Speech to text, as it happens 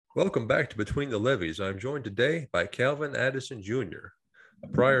Welcome back to Between the Levees. I'm joined today by Calvin Addison Jr.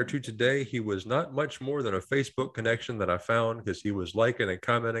 Prior to today, he was not much more than a Facebook connection that I found because he was liking and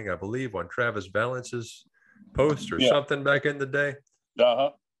commenting, I believe, on Travis Valance's post or Yeah. something back in the day.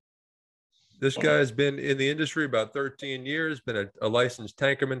 Uh-huh. This guy's been in the industry about 13 years, been a licensed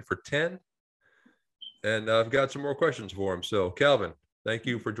tankerman for 10, and I've got some more questions for him. So, Calvin, thank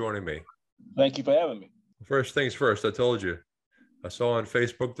you for joining me. Thank you for having me. First things first, I told you, I saw on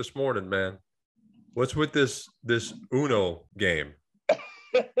Facebook this morning, man. What's with this Uno game?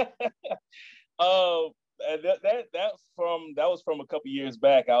 That was from a couple years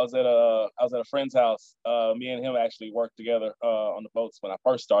back. I was at a friend's house. Me and him actually worked together on the boats when I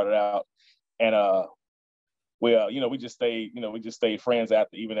first started out, and we just stayed friends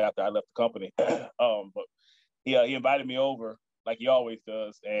even after I left the company. But he invited me over like he always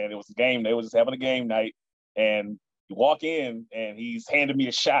does, and it was a game. They were just having a game night, and you walk in and he's handed me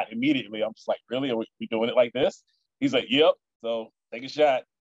a shot immediately. I'm just like, really? Are we doing it like this? He's like, yep. So take a shot.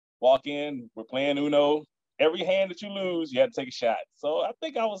 Walk in, we're playing Uno. Every hand that you lose, you had to take a shot. So I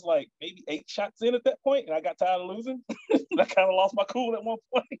think I was like maybe 8 shots in at that point, and I got tired of losing. I kind of lost my cool at one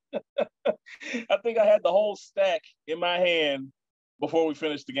point. I think I had the whole stack in my hand before we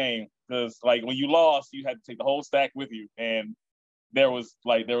finished the game. Because like when you lost, you had to take the whole stack with you. And there was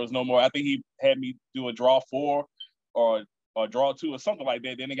no more. I think he had me do a draw 4 or draw 2 or something like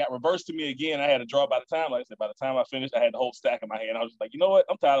that. Then it got reversed to me again. I had a draw by the time I finished, I had the whole stack in my hand. I was just like, you know what?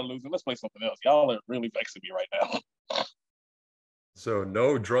 I'm tired of losing. Let's play something else. Y'all are really vexing me right now. So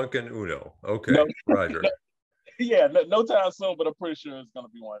no drunken Uno. Okay, No, Roger. no time soon, but I'm pretty sure it's going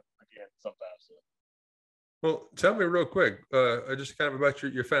to be one again sometime soon. Well, tell me real quick, just kind of about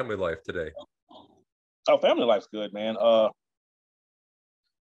your family life today. Oh, family life's good, man.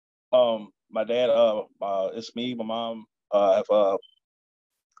 My dad, it's me, my mom. I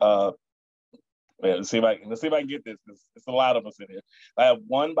have man, let's see if I can get this. It's a lot of us in here. I have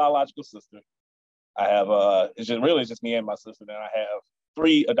one biological sister. I have it's just me and my sister. Then I have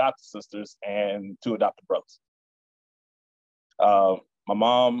 3 adopted sisters and 2 adopted brothers. My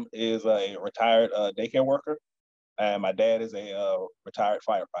mom is a retired daycare worker, and my dad is a retired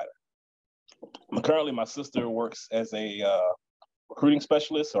firefighter. Currently, my sister works as a recruiting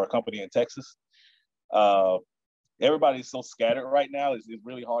specialist for a company in Texas. Everybody's so scattered right now. It's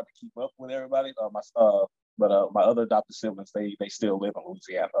really hard to keep up with everybody. But my other adopted siblings, they still live in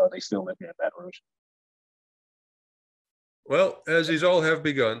Louisiana. They still live here in Baton Rouge. Well, as these all have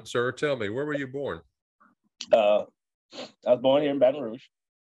begun, sir, tell me, where were you born? I was born here in Baton Rouge.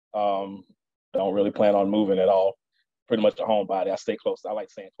 Don't really plan on moving at all. Pretty much a homebody. I stay close. I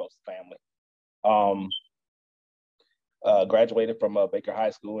like staying close to family. Graduated from Baker High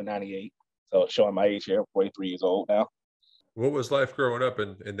School in '98. So showing my age here, 43 years old now. What was life growing up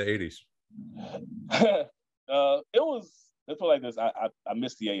in the 80s? Let's put it like this. I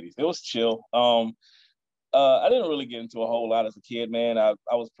missed the 80s. It was chill. I didn't really get into a whole lot as a kid, man. I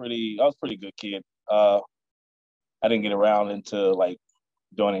was pretty good kid. I didn't get around into like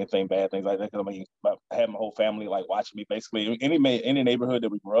doing anything bad, things like that. Cause I mean, I had my whole family like watching me basically. Any neighborhood that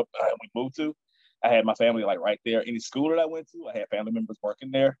we grew up, we moved to, I had my family like right there. Any school that I went to, I had family members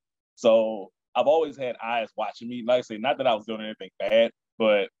working there. So I've always had eyes watching me. Like I say, not that I was doing anything bad,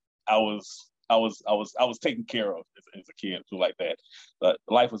 but I was taken care of as a kid too, like that. But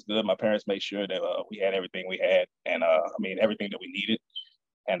life was good. My parents made sure that we had everything we had, and everything that we needed.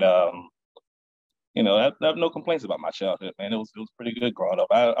 And I have no complaints about my childhood, man. It was pretty good growing up.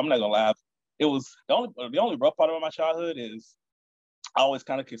 I'm not gonna lie. It was the only rough part about my childhood is I always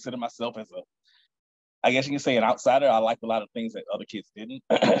kind of consider myself as I guess you can say an outsider. I liked a lot of things that other kids didn't.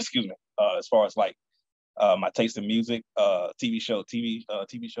 Excuse me. As far as like my taste in music, TV shows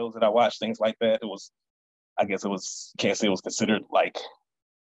that I watched, things like that. Can't say it was considered like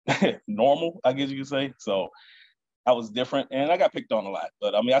normal, I guess you could say. So I was different, and I got picked on a lot.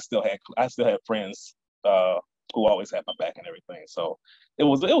 But I mean, I still had friends who always had my back and everything. So it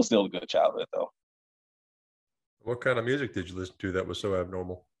was still a good childhood, though. What kind of music did you listen to that was so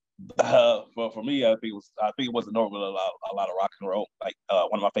abnormal? For me, I think it was normal a lot of rock and roll. Like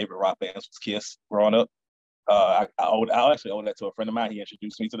one of my favorite rock bands was Kiss growing up. I actually owe that to a friend of mine. He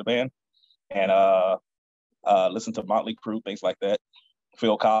introduced me to the band, and listened to Motley Crue, things like that.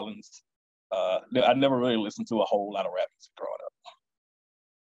 Phil Collins. I never really listened to a whole lot of rap music growing up.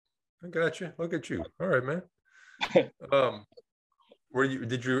 I got you. Look at you. All right, man.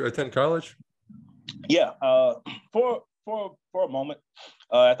 Did you attend college? Yeah. For a moment,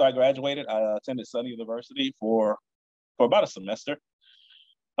 after I graduated, I attended Southern University for about a semester.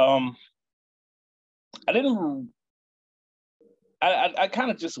 I didn't I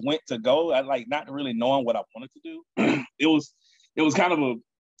kind of just went to go. I like not really knowing what I wanted to do. It was kind of a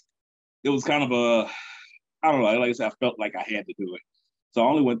I don't know. Like I said, I felt like I had to do it, so I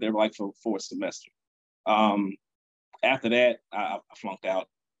only went there like for a semester. After that, I flunked out.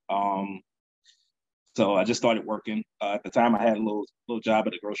 So I just started working. At the time, I had a little job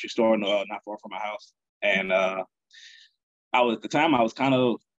at a grocery store not far from my house, and I was at the time I was kind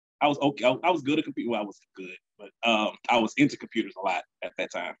of I was okay. I was good at computer. Well, I was good, but I was into computers a lot at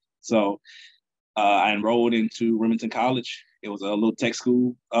that time. So I enrolled into Remington College. It was a little tech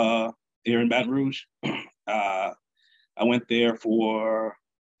school here in Baton Rouge. I went there for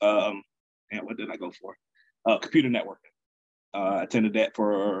and what did I go for? Computer networking. I attended that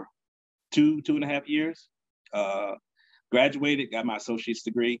for 2.5 years. Graduated, got my associate's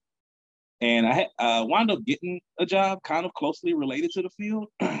degree, and I had, wound up getting a job kind of closely related to the field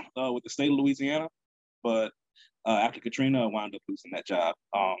with the state of Louisiana. But after Katrina, I wound up losing that job.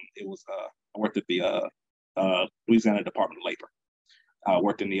 It was I worked at the Louisiana Department of Labor. I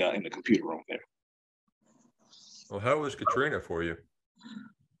worked in the computer room there. Well, how was Katrina for you?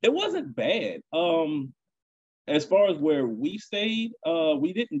 It wasn't bad. As far as where we stayed,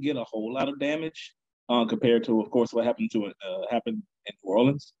 we didn't get a whole lot of damage compared to, of course, what happened in New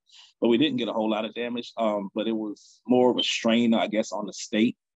Orleans. But we didn't get a whole lot of damage. But it was more of a strain, I guess, on the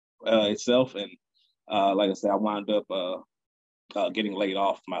state itself. And like I said, I wound up getting laid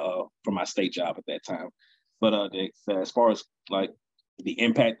off from my state job at that time. But as far as like the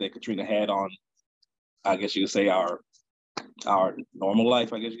impact that Katrina had on, I guess you could say, our normal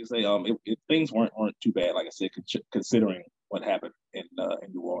life, I guess you could say, things weren't too bad, like I said, considering what happened in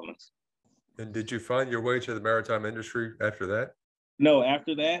New Orleans. And did you find your way to the maritime industry after that? No,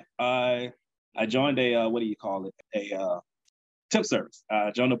 after that, I joined a what do you call it? A temp service.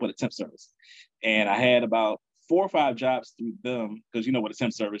 I joined up with a temp service, and I had about 4 or 5 jobs through them because with a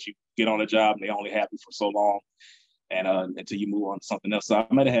temp service, you get on a job and they only have you for so long, and until you move on to something else. So I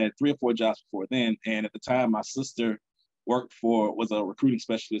might have had 3 or 4 jobs before then, and at the time, my sister was a recruiting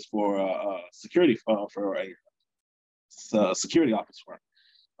specialist for security for a security office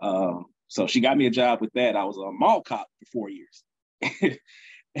firm. So she got me a job with that. I was a mall cop for 4 years.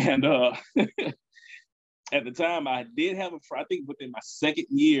 And at the time, I did have I think within my second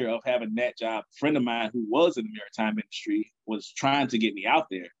year of having that job, a friend of mine who was in the maritime industry was trying to get me out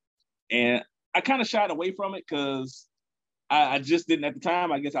there. And I kind of shied away from it because I just didn't, at the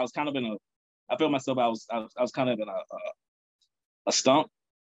time, I guess I was kind of I felt myself, I was kind of in a stump.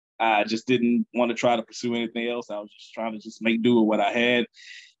 I just didn't want to try to pursue anything else. I was just trying to just make do with what I had.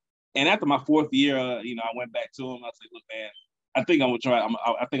 And after my 4th year, I went back to him. I said, "Look, man, I think I want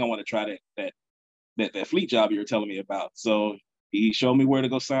to try that fleet job you were telling me about." So he showed me where to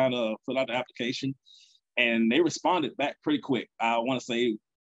go fill out the application, and they responded back pretty quick. I want to say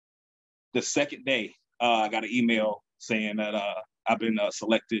the second day, I got an email saying that I've been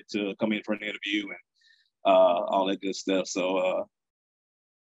selected to come in for an interview and all that good stuff. So,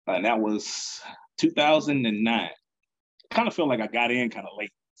 and that was 2009. Kind of felt like I got in kind of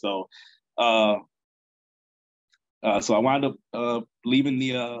late. So, so I wound up leaving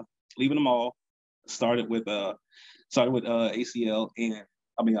the mall. Started with ACL and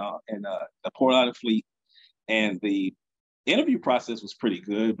the Port Island Fleet, and the interview process was pretty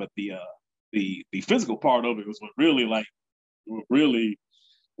good, but the physical part of it was what really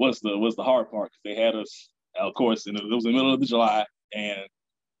was the hard part, because they had us, of course, it was in the middle of July, and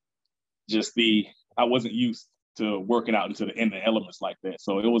just I wasn't used to working out in the elements like that.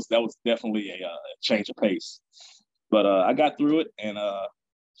 So that was definitely a change of pace. But I got through it, and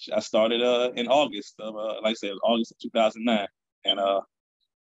I started in August of, like I said, August of 2009, and I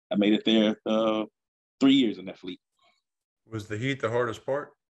made it there 3 years in that fleet. Was the heat the hardest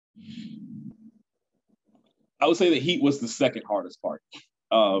part? I would say the heat was the second hardest part.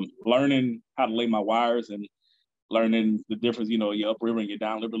 Learning how to lay my wires and learning the difference, your upriver and your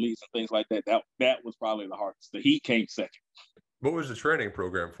downriver leads and things like that. That was probably the hardest. The heat came second. What was the training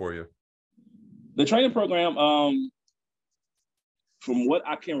program for you? The training program, from what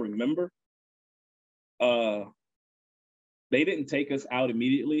I can remember, they didn't take us out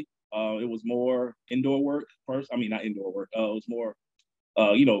immediately. It was more indoor work first. I mean, not indoor work. It was more,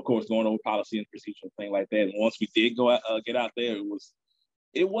 of course, going over policy and procedure and things like that. And once we did get out there,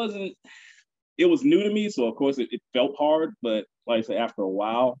 it was new to me. So of course it felt hard, but like I said, after a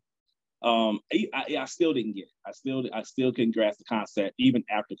while, I still didn't get it. I still couldn't grasp the concept even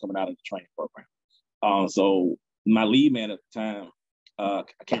after coming out of the training program. So my lead man at the time, I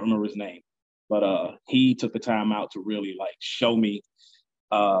can't remember his name, but he took the time out to really show me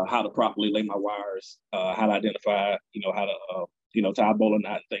how to properly lay my wires, how to identify, how to tie bowler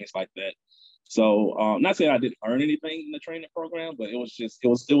knot and things like that. So not saying I didn't earn anything in the training program, but it was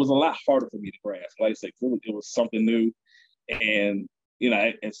a lot harder for me to grasp. Like I said, it was something new, and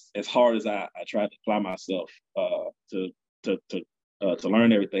as hard as I tried to apply myself to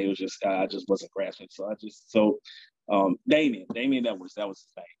learn everything, it was just I just wasn't grasping. Damien, that was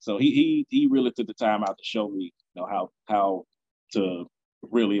his name. So he really took the time out to show me how to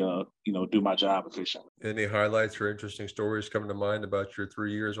really do my job efficiently. Any highlights or interesting stories coming to mind about your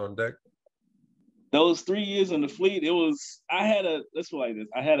 3 years on deck? Those 3 years in the fleet, let's put it like this.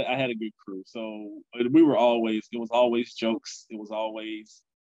 I had a good crew. So it was always jokes. It was always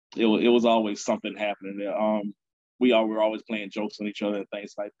something happening there. We were always playing jokes on each other and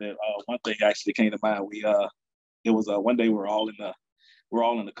things like that. One thing actually came to mind. It was one day we're all in the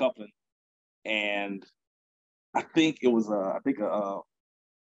coupling, and I think it was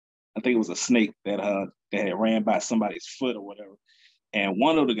a snake that had ran by somebody's foot or whatever. And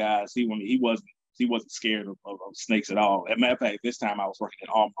one of the guys, he wasn't scared of snakes at all. As a matter of fact, this time I was working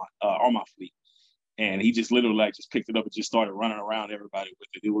on my fleet, and he just literally just picked it up and just started running around everybody with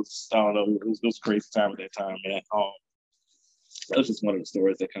it. It was, I don't know, it was a crazy time at that time, man. That was just one of the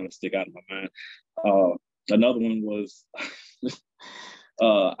stories that kind of stick out in my mind. Another one was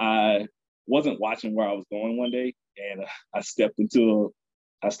I wasn't watching where I was going one day, and I stepped into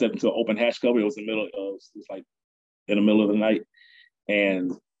an open hatch cover. It was like in the middle of the night,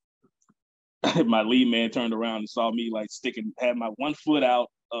 and my lead man turned around and saw me had my 1 foot out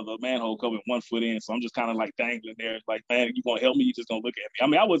of the manhole cover and 1 foot in. So I'm just kind of dangling there. Like, man, you gonna help me? You just gonna look at me? I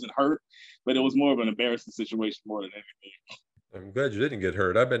mean, I wasn't hurt, but it was more of an embarrassing situation more than anything. I'm glad you didn't get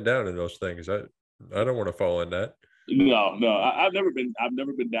hurt. I've been down in those things. I don't want to fall in that. No, I've never been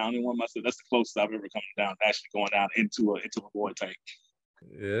down in one myself. That's the closest I've ever come down, actually going down into a void tank.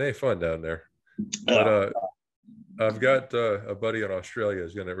 It ain't fun down there. But I've got a buddy in Australia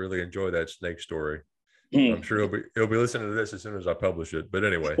who's going to really enjoy that snake story. I'm sure he'll be listening to this as soon as I publish it. But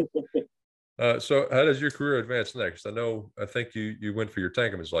anyway, so how does your career advance next? I think you went for your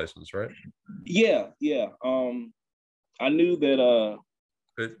Tankerman's license, right? Yeah. I knew that.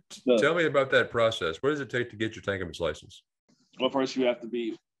 Tell me about that process. What does it take to get your Tankerman's license? Well, first you have to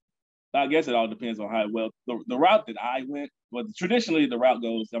be. I guess it all depends on how well the route that I went. Well, traditionally the route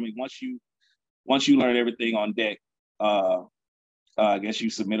goes. I mean, once you learn everything on deck, I guess you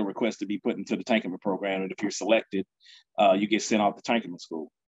submit a request to be put into the Tankerman program, and if you're selected, you get sent off to Tankerman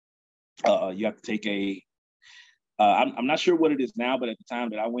school. You have to take I'm not sure what it is now, but at the time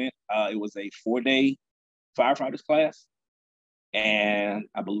that I went, it was a 4-day firefighters class, and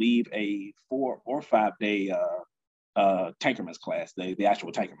I believe a 4 or 5-day Tankerman's class, the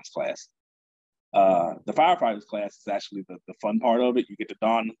actual Tankerman's class. The firefighters class is actually the fun part of it. You get to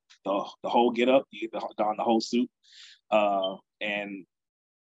don the whole get up, you get to don the whole suit. And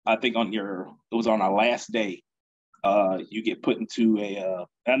I think it was on our last day, you get put into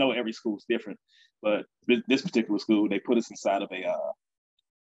I know every school is different, but this particular school, they put us inside of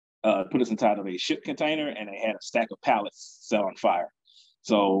a ship container, and they had a stack of pallets set on fire.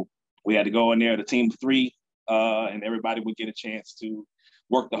 So we had to go in there, the team of 3, and everybody would get a chance to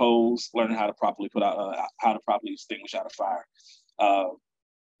work the hose, learn how to properly extinguish out a fire. I'm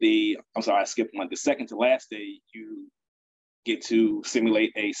sorry, I skipped one. The second to last day, you get to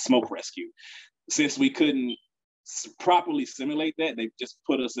simulate a smoke rescue. Since we couldn't properly simulate that, they just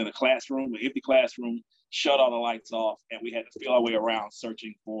put us in an empty classroom, shut all the lights off, and we had to feel our way around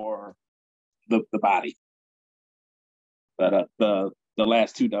searching for the body. But the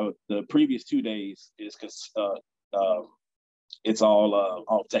previous 2 days is because it's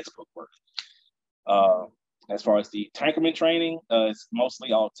all textbook work. As far as the Tankerman training, it's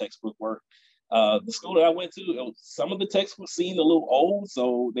mostly all textbook work. The school that I went to, some of the textbooks seemed a little old,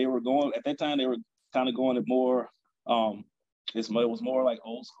 so they were going at that time. They were kind of going at more. It was more like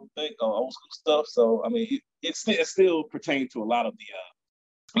old school stuff. So I mean, it still pertained to a lot of the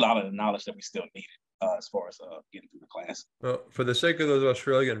knowledge that we still needed as far as getting through the class. Well, for the sake of those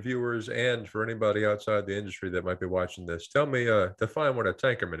Australian viewers and for anybody outside the industry that might be watching this, tell me, define what a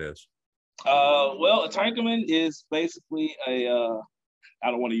Tankerman is. Well, a Tankerman is basically I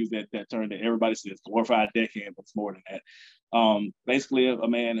don't want to use that term that everybody says glorified deckhand, but it's more than that. Basically, a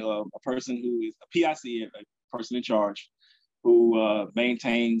person who is a PIC, a person in charge, who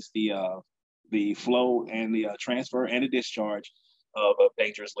maintains the flow and the transfer and the discharge of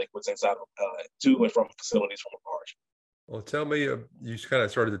dangerous liquids inside to and from facilities from a barge. Well, tell me, you kind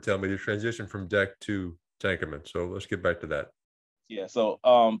of started to tell me the transition from deck to Tankerman. So let's get back to that. Yeah. So,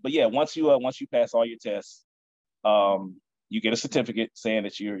 but yeah, once you pass all your tests, you get a certificate saying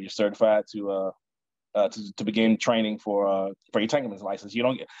that you're certified to to begin training for your tankerman's license. You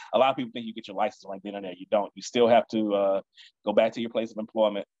don't get, a lot of people think you get your license right then and there. You don't. You still have to go back to your place of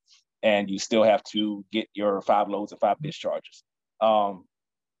employment, and you still have to get your 5 loads and 5 discharges.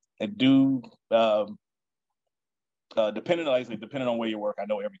 And do depending on where you work, I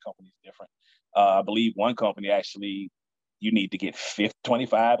know every company is different. I believe one company actually, you need to get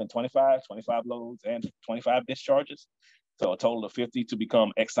 25 loads and 25 discharges. So a total of 50 to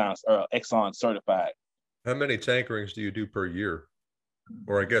become Exxon certified. How many tankerings do you do per year?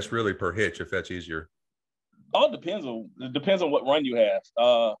 Or I guess really per hitch, if that's easier. It depends on what run you have.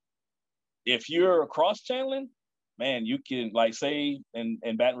 If you're cross channeling, man, you can, like, say in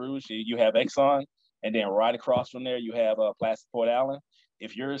Baton Rouge, you have Exxon, and then right across from there you have Plastic Port Allen.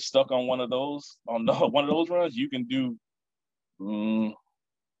 If you're stuck on one of those runs, you can do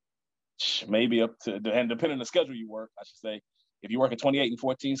maybe up to, and depending on the schedule you work, I should say, if you work a 28 and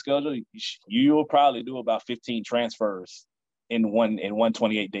 14 schedule, you'll probably do about 15 transfers in one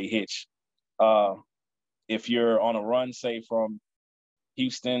 28-day hitch. If you're on a run, say from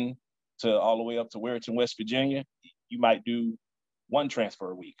Houston to all the way up to Weirton, West Virginia, you might do 1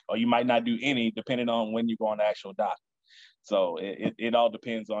 transfer a week, or you might not do any, depending on when you go on the actual dock. So it all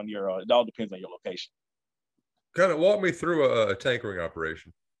depends on your location. Kind of walk me through a tankering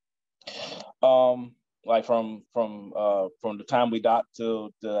operation. Like from the time we dock to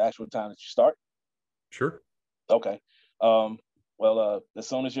the actual time that you start. Sure. Okay. Well, as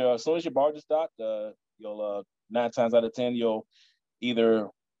soon as your barge is docked, you'll 9 times out of 10 you'll either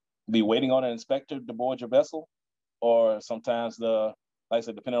be waiting on an inspector to board your vessel, or sometimes like I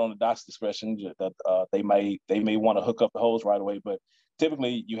said, depending on the dock's discretion, they may want to hook up the hose right away. But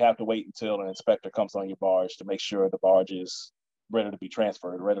typically, you have to wait until an inspector comes on your barge to make sure the barge is ready to be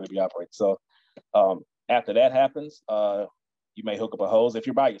transferred, ready to be operated. So after that happens, you may hook up a hose. If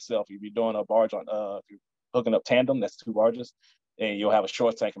you're by yourself, if you're doing a barge on, if you're hooking up tandem, that's 2 barges, and you'll have a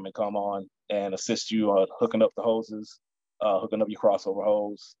short tankerman come on and assist you on hooking up the hoses, hooking up your crossover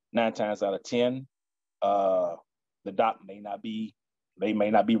hose. 9 times out of 10, the dock may not be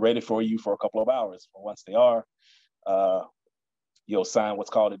ready for you for a couple of hours. But once they are, you'll sign what's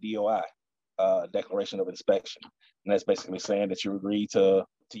called a DOI, Declaration of Inspection. And that's basically saying that you agree to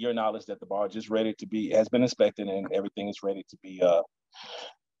your knowledge that the barge is has been inspected, and everything is ready to be,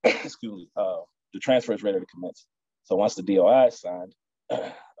 excuse me, the transfer is ready to commence. So once the DOI is signed,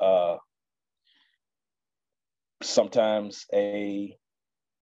 sometimes a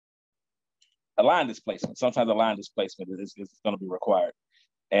line displacement is going to be required.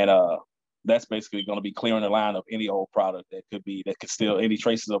 And that's basically going to be clearing the line of any old product any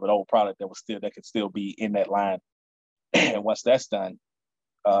traces of an old product that could still be in that line. And once that's done,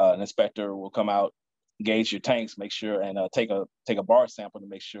 an inspector will come out, gauge your tanks, make sure, and take a barge sample to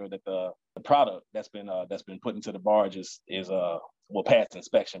make sure that the product that's been put into the barge will pass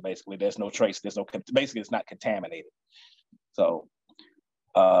inspection. Basically, there's no trace, basically it's not contaminated. So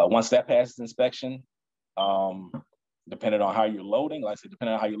once that passes inspection, depending on how you're loading, if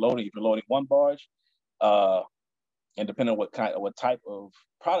you're loading 1 barge, and depending on what type of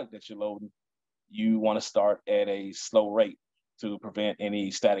product that you're loading, you want to start at a slow rate to prevent any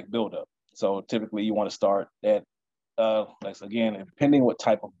static buildup. So typically you want to start at, again, depending what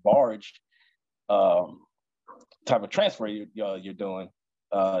type of barge, type of transfer you're doing,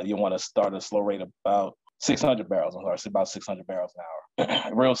 you want to start at a slow rate of about 600 barrels. About 600 barrels an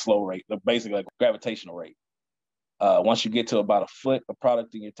hour. Real slow rate, basically like gravitational rate. Once you get to about 1 foot of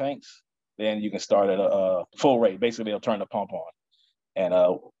product in your tanks, then you can start at a full rate. Basically, they'll turn the pump on. And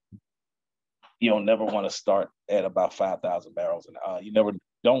you'll never want to start at about 5,000 barrels an hour. You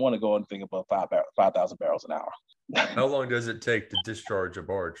don't want to go anything above 5,000 barrels an hour. How long does it take to discharge a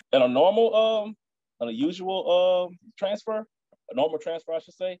barge? In a normal, a normal transfer, I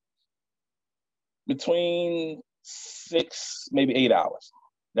should say, between 6, maybe 8 hours.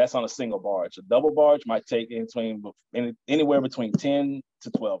 That's on a single barge. A double barge might take anywhere between 10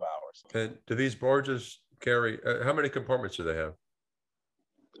 to 12 hours. And do these barges carry, how many compartments do they have?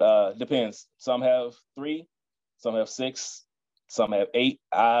 Depends. Some have 3, some have 6, some have 8.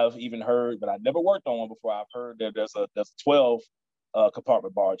 I've even heard, but I never worked on one before. I've heard that there's a 12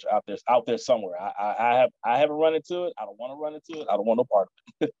 compartment barge out there somewhere. I haven't run into it. I don't want to run into it. I don't want no part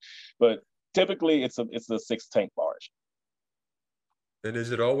of it. But typically, it's a 6 tank barge. And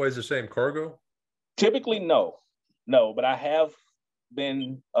is it always the same cargo? Typically, no. But I have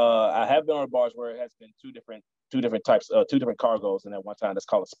been on a barge where it has been two different types, 2 different cargoes, and at one time that's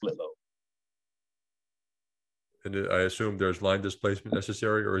called a split load. And I assume there's line displacement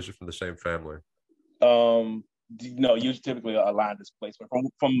necessary, or is it from the same family? No, usually typically a line displacement.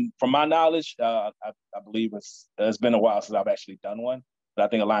 From my knowledge, I believe it's been a while since I've actually done one, but I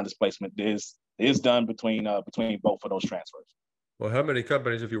think a line displacement is done between both of those transfers. Well, how many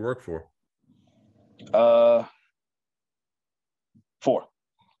companies have you worked for? 4.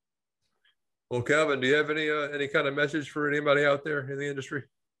 Well, Calvin, do you have any kind of message for anybody out there in the industry?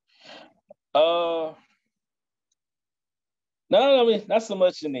 No, I mean, not so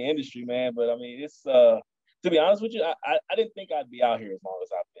much in the industry, man, but I mean, it's to be honest with you, I didn't think I'd be out here as long as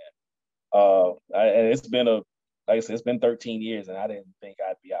I've been. And it's been like I said, it's been 13 years, and I didn't think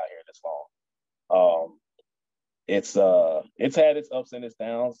I'd be out here this long. It's had its ups and its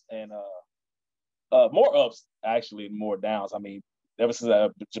downs, and more ups actually, more downs. I mean, ever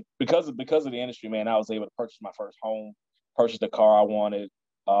since because of the industry, man, I was able to purchase my first home, purchase the car I wanted.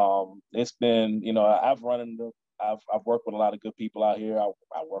 It's been, I've worked with a lot of good people out here. I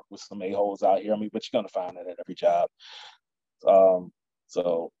work with some a-holes out here. I mean, but you're gonna find that at every job.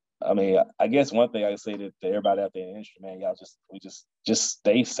 So I mean, I guess one thing I can say to everybody out there in the industry, man, y'all just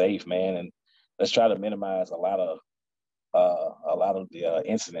stay safe, man, and let's try to minimize a lot of the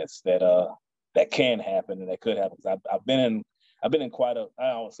incidents that can happen and that could happen. I've been in quite a, I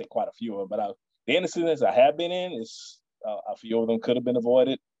don't want to say quite a few of them, but the incidents I have been in is a few of them could have been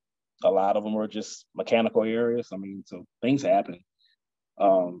avoided. A lot of them are just mechanical areas. I mean, so things happen.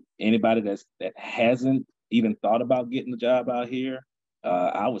 Anybody that hasn't even thought about getting a job out here,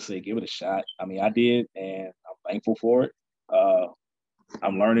 I would say give it a shot. I mean, I did, and I'm thankful for it.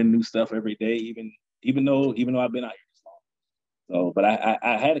 I'm learning new stuff every day, even though I've been out here this long. So, but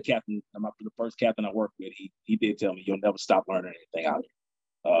I had a captain. The first captain I worked with, he did tell me you'll never stop learning anything out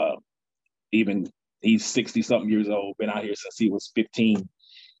here. Even he's 60-something years old, been out here since he was 15.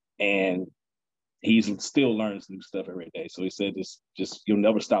 And he's still learning new stuff every day. So he said, just you'll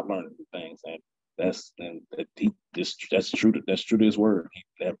never stop learning new things, and that's true. That's true to his word.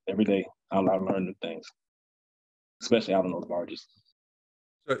 Every day I'm learning new things, especially out on those barges.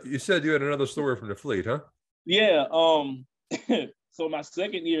 So you said you had another story from the fleet, huh? Yeah. So my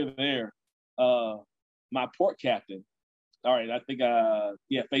second year there, my port captain. All right, I think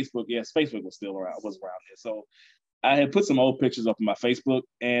Facebook. Yes, Facebook was around there. So I had put some old pictures up on my Facebook,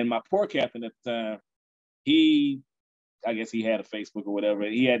 and my port captain at the time, I guess he had a Facebook or whatever.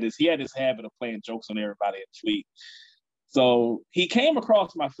 He had this habit of playing jokes on everybody in the fleet. So he came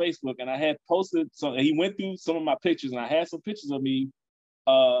across my Facebook, and I had posted some. He went through some of my pictures, and I had some pictures of me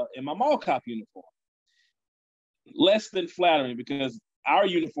in my mall cop uniform. Less than flattering, because our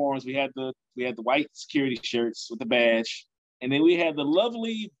uniforms, we had the white security shirts with the badge, and then we had the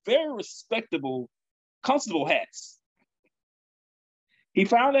lovely, very respectable constable hats. He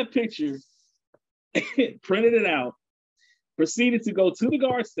found that picture, printed it out, proceeded to go to the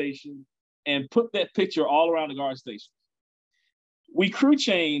guard station and put that picture all around the guard station. We crew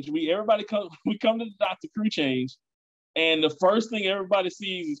change. We come to the dock to crew change, and the first thing everybody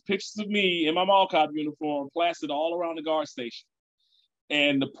sees is pictures of me in my mall cop uniform plastered all around the guard station.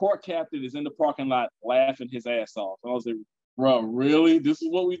 And the port captain is in the parking lot laughing his ass off. And I was like, bro, really? This is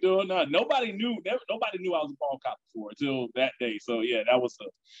what we doing now? Nobody knew I was a mall cop before until that day. So yeah, it was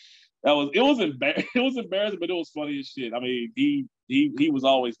embarrassing, but it was funny as shit. I mean, he was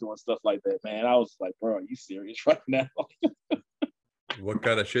always doing stuff like that, man. I was like, bro, are you serious right now? What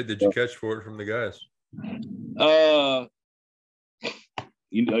kind of shit did you catch for it from the guys? Of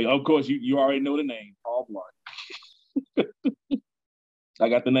course, you already know the name, Paul Blart. I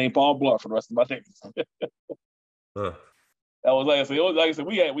got the name Paul Blart for the rest of my days. Huh. That was like I said,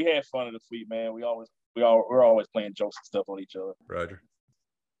 we had fun in the fleet, man. We're always playing jokes and stuff on each other. Roger.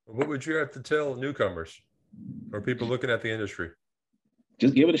 What would you have to tell newcomers or people looking at the industry?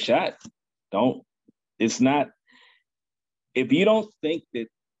 Just give it a shot. If you don't think that,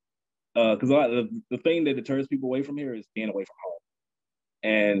 because a lot of the thing that deters people away from here is being away from home.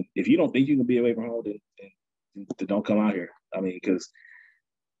 And if you don't think you can be away from home, then don't come out here. I mean, because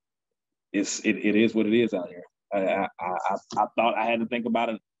it is what it is out here. I thought I had to think about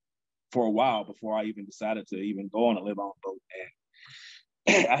it for a while before I even decided to even go on a live-on boat.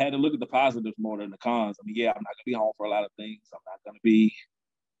 And I had to look at the positives more than the cons. I mean, yeah, I'm not going to be home for a lot of things. I'm not going to be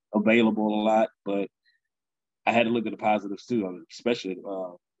available a lot, but I had to look at the positives too, especially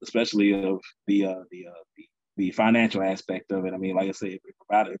of the financial aspect of it. I mean, like I said,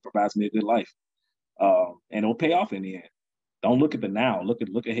 it provides me a good life, and it'll pay off in the end. Don't look at the now.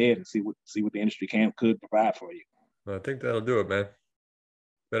 Look ahead and see what the industry could provide for you. Well, I think that'll do it, man.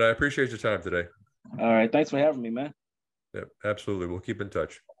 But I appreciate your time today. All right, thanks for having me, man. Yep, absolutely. We'll keep in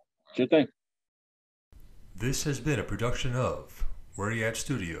touch. Sure thing. This has been a production of Where You At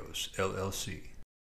Studios, LLC.